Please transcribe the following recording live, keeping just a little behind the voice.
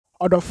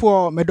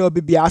Odofo medo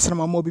bibia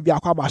asema mo bibia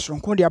kwa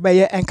basronko de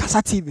abaye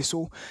enkasa TV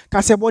so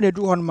kasebo de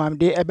du hon mam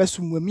de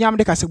ebesum miam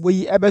de kasebo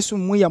yi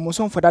ebesum mu ya mo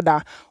so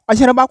dada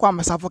ohyere ba kwa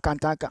amsafo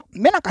kantaka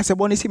me na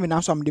kasebo ne simi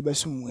na so am de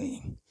besum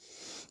wi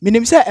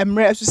minim se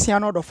emre asusia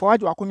no odofo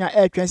aju akonya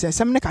etwen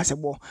sem ne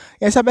kasebo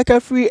yesa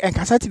beka free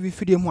enkasa TV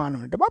fidie mu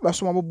ano de ba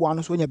so mo bo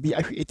ano so nya bi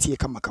ahwe etie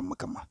kama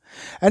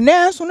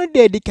ene so no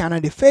de di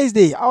kana the first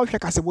day a ohwe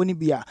kasebo ni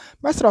bia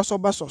mesra so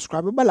ba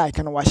subscribe ba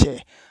like na wa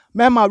share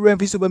Mema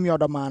Renfi so be mi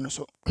other man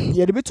so.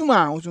 Ye de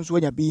betuma nso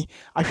nya bi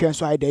ahwe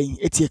so aidan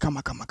etie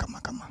kama.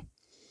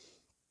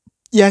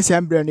 Yes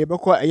embre ne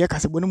beko eye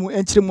kasebo no mu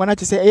enchire mu na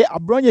che se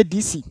Abronye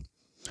DC.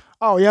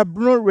 Ya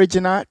Bruno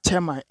Regional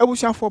Chairman.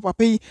 Ebusuafo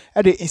papa yi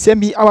de ensem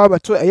bi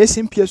ababeto eye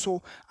simpie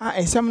so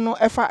ensem no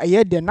efa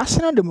eye the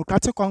National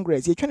Democratic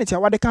Congress. Ye twene tia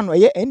wade kan no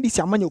eye NDC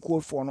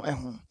amanyekuo fo no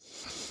eho.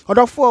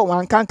 Odofo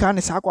wan kankan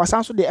ne sakwa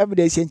sanso de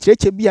evidence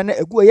enchireche bia na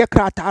egu eye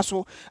krata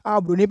so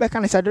Abroni beka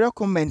ne sade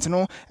document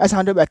no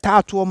esande be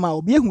tato ma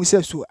obi ehu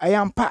se so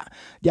ayampa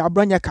de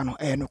Abronye ka no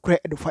no kre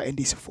edofo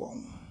NDC fo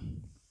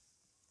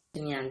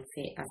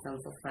Nyanse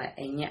asamfofa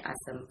enye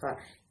asamfa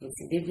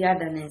nti de bia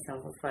da ne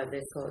asamfofa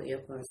be so ye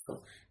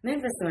konso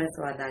membeso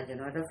so adaje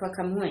no odofo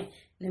kamwe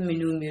ne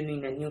menu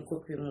na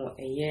nyokopi mu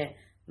eye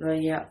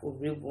lawyer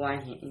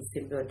Obribuahe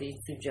insebode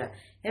tujwa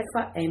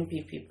efa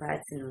MPP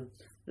party no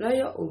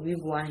lawyer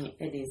Obribuahe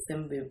ede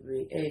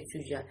sembebre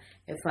tujwa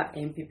efa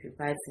MPP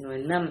party no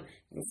nam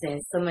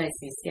nsensoma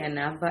sisi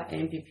na aba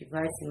MPP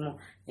party mo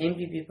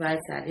MPP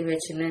party ade be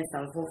chine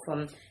samfo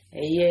from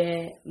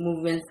eye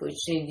movement for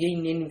change ye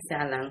neni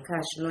sa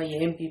lęaks no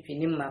ye MPP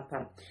ni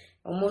mapa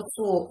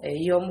omoto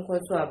eye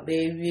omkoto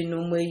abewi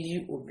no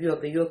mayi obi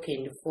obeyo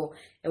kendifo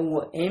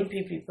ewo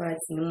MPP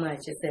party no ma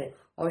chese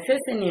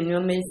ohwese ne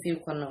nyoma esi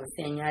kono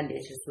senya de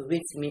so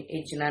betimi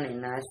ejina ne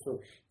naso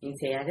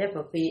nti ya de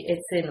papa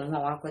etse no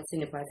ho akwati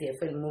ne party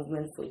e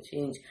movement for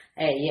change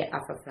eye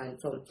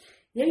afafrantom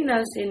ye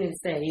na se ne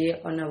say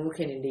ye ona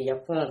wukene de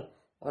Japan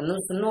ono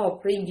so no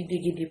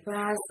gidi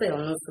pass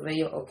ono so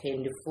be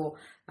okendifo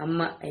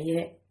ama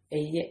eye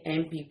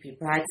MPP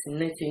party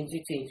na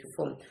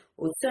 2024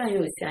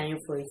 osayo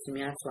for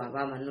itimi ato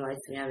abama no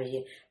atimi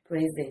abeye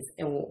president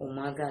ewo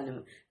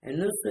omagano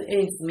eno so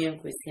entimi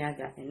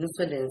enkwesiaga eno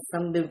so den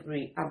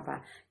sambebre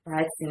aba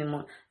party ni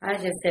mo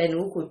aje say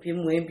no kopi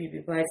mu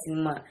MPP party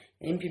ma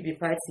MPP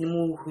party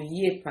mu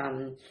huye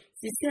pam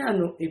sisi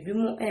ano ebi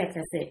mu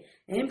ekase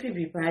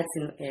MPP party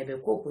no ebe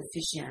ko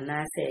position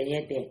na say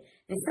eye de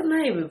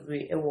nsama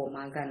ebebre ewo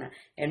magana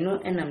eno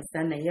enam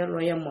sana ye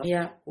royal mo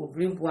ya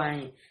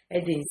Obribuahe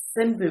ede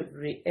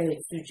sembebre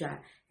tujwa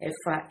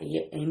efa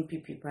ye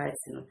MPP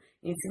party no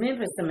intime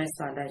pese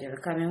adaje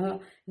ka me ho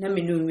na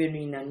menu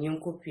na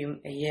nyenkopim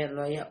eye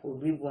lawyer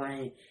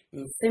Obribuahe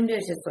nsembe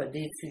je so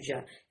de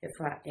tujwa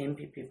efa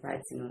MPP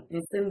party no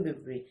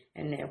nsembebre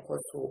ene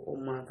ekoso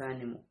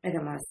omagane mo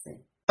edamase.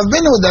 I've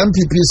been with the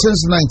MPP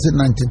since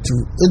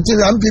 1992. It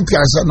is MPP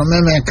as a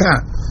memeka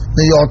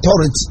the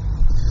authority.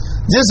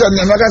 This is the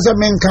Nemaka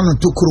menka no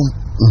tokrum.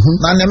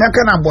 Na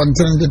Nemaka na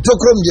bonten the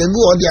tokrum je mu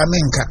odi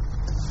amenka.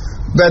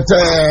 But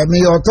the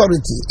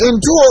authority in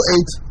 2008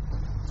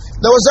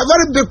 there was a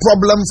very big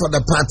problem for the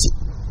party.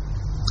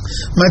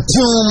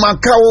 Matiu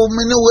Macau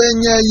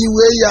Minuenya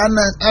Iwe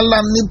Yana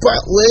Alan Nipa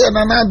we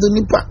another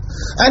Nipa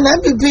and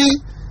MPP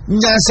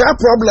Nyasa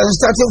problem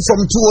starting from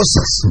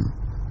 2006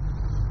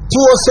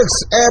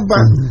 Eba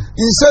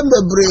in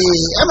Sembebre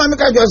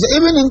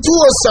even in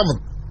 2007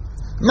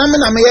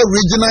 Namina Mayor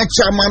regional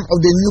chairman of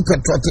the New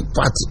Patriotic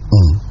Party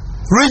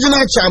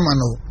regional chairman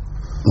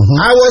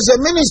I was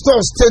a minister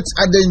of state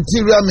at the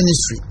Interior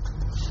Ministry.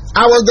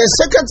 I was the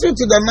secretary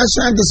to the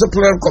National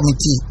Disciplinary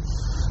Committee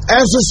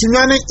and so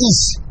Sunyane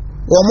East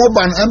or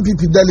Moban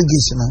MPP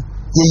delegation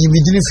you be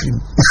free.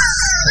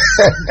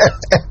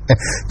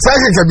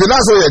 Thank you.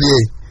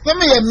 Let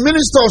me a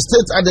minister of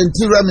state at the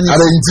Interior Ministry.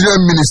 At the Interior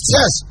Ministry.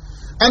 Yes.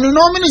 And you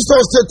know minister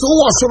of state who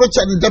was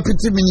the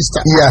deputy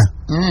minister. Yeah.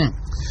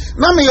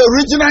 Now me a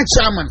regional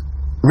chairman.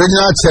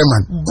 Regional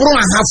chairman. Bro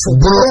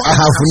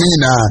ahafu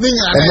nina.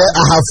 And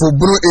ahafu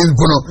bro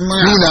ilbuno.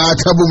 Nina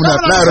kabumna.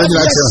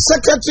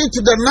 Secretary to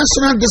the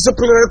National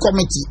Disciplinary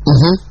Committee.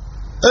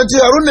 And the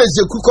Aruna is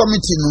the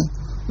committee no.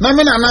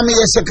 Namina nami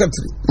a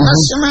secretary.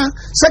 National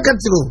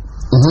secretary.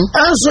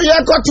 And so you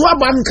got to a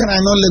bank and I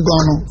know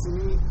Legono.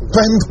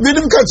 We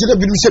didn't catch it,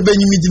 but we should be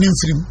in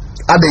film.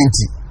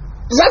 Adenti.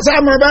 That's how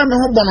I'm about my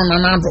home on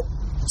Nanado.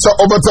 So,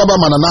 Obataba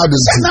Mananado.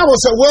 That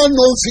was a well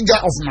known figure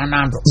of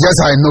Nanado. Yes,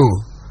 I know.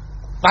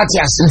 But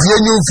yes, it's a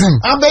new film.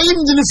 I'm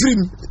in the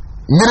film.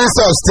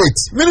 Minister of State,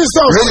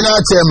 Minister of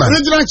Regional Chairman,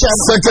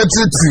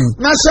 Secretary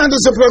to National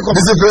Disciplinary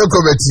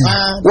Committee.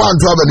 One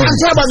to Abani.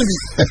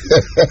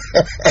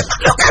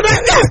 Look at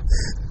that.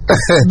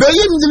 They're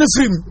in the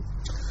film.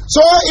 So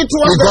it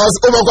was because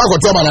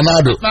Obataba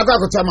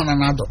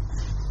Mananado.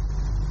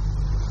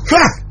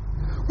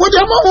 What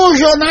the more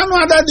you know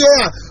that they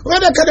are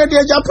whether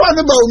Canada Japan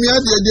about me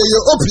they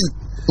open.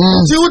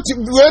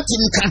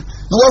 Waiting can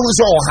no one who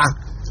saw her.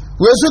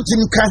 Where's the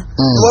team can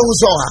no one who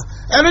saw her.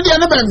 And the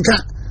other bank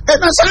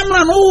and a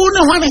Simon who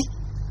no honey.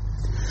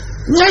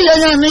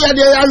 Yeah,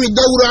 with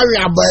the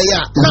Uraria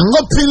Baya.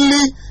 Not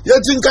openly, you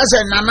think I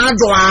said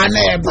Nanado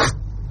Aneba.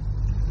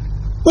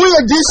 We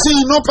are DC,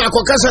 no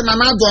Pacocas and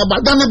Nanado,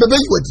 but then the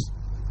baby.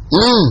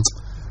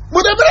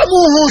 Whatever I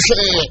move,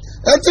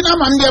 I think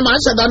I'm under my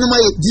said, I know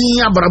my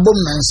dear Brabum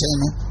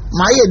Nanseno.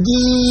 My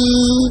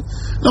dear,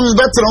 no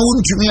better own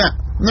to me,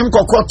 Nimco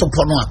Cotto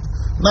Ponoa.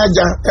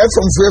 Naja,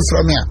 from free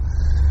from here.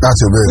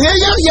 That's a bit.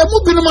 Yeah, you're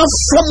moving my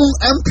from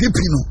MPP.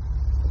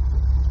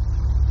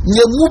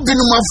 You're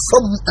moving my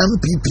from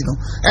MPP.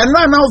 And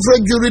now for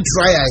jury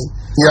trial.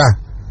 Yeah.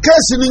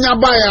 Casing in a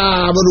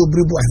buyer,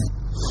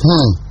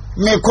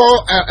 may call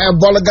a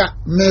Bolaga,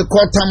 may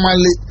call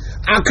Tamale.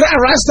 I cry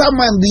Rasta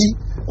man be.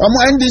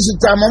 I'm this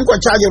time, I'm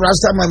going to charge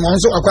Rasta man,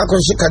 so I can't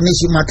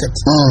Kanishi market.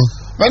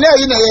 But now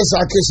you know, yes,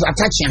 I kiss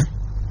attaching.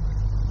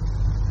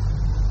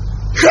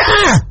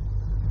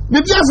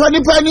 Maybe I find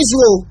the Panis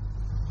row.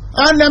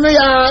 And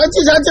it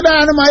is at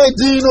my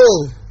Dino.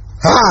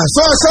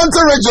 So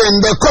Central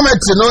Region, the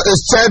committee is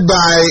chaired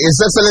by His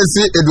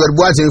Excellency Edward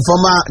Boache,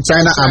 former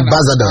China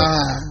ambassador.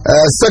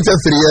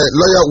 Secretary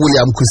Lawyer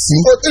William Kusi.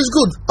 It's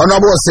good.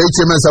 Honorable Say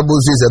Chairman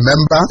Sabusi is a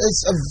member.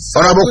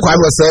 Honorable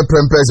Kwame Say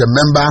Prempe is a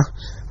member.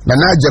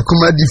 Nana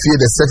Jakuma Difi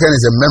the second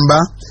is a member.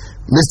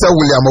 Mr.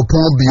 William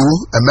Oponbiu,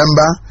 a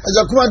member.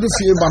 Jakuma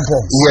Difi Bampo.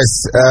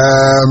 Yes.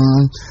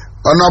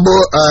 Honorable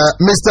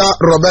Mr.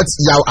 Robert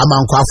Yao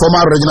Amankwa,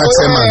 former regional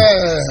chairman,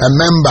 a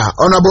member.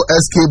 Honorable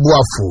S.K.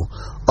 Buafu,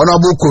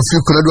 Honorable Kofi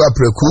Kunedu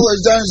Apreku,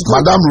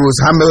 Madame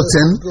Rose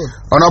Hamilton,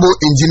 Honorable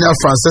Engineer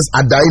Francis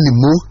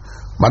Adainimu,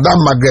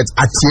 Madame Margaret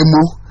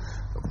Atiemu,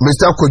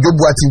 Mr. Kojo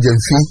Buatin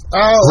Gyamfi,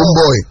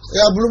 Homeboy,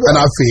 and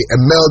Afi,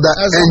 Melda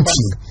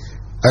Enchi,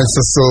 and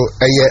so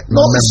a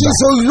member.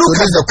 So look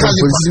at the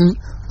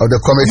composition of the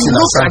committee.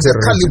 Look at the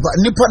caliber.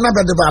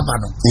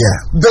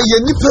 Yeah.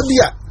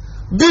 The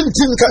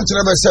Bintin country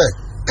never say,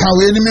 can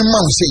we any man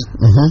say?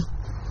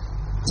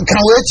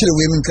 Can we actually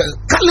women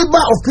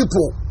caliber of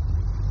people?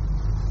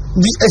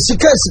 The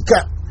Esika,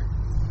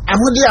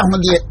 Amudia,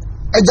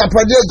 a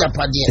Japadia.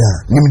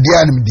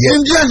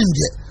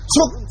 India.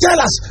 So tell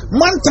us,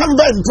 Mantam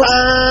Bempa,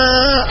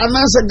 and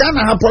answer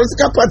Ghana, her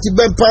political party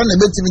Bempa, and a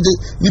bit of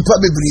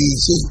the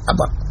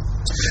Nipa.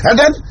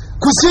 And then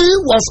Kusi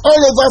was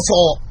all over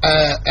for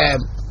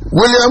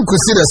William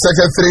Kusi, the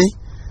secretary.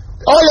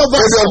 All of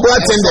us are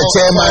watching the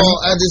chairman,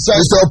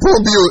 Mr.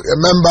 Oponbiu, a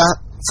member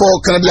for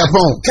Canada,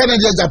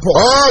 Japan.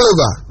 All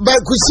over. But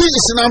Kusi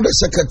is now the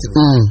secretary.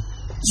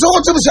 So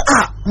what do we say?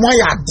 My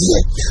idea.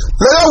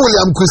 Lawyer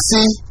William Kusi,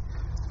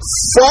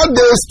 4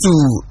 days to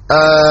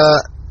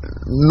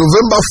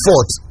November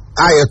 4th,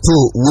 I to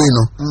win.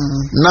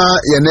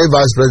 Now, your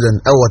vice president,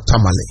 Ewa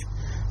Tamale,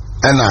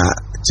 and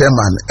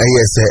chairman,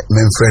 ASA,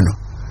 Menfreno.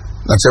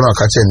 Now, chairman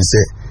Kachen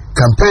say,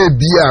 campaign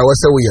beer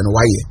was away and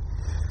why.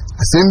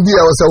 Same be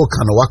our so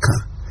can waka.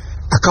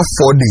 I can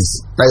 4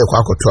 days. Now you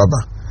quack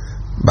trouble.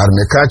 But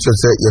me catch you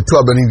say your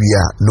trouble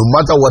no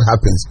matter what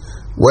happens,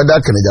 whether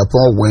Canada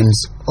Japan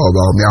wins or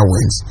Bahomia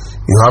wins,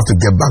 you have to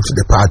get back to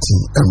the party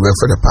and work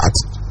for the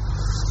party.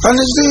 And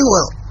he's doing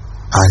well.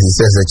 And he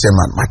says the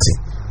chairman, Martin,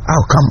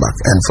 I'll come back.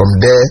 And from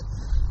there,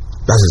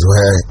 that is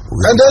where we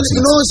and then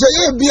you know say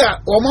yeah beer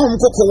or mom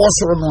cocoa was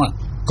on one.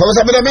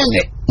 Because I'm a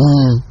minute.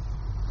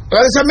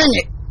 There is a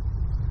minute.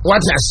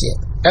 What I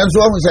say. And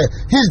so we say,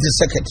 he's the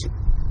secretary.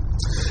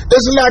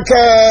 It's like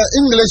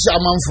English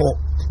among for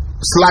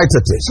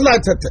slighted.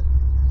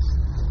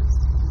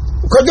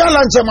 Could you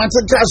lunch a matter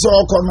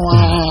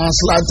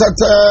slighted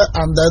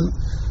and then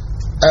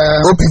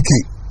OPK.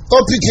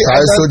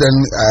 So then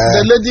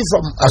the lady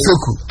from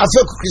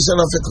Afeku Christian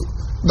Afeku.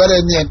 But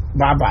then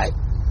bye bye.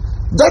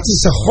 That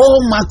is a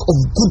hallmark of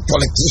good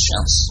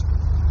politicians.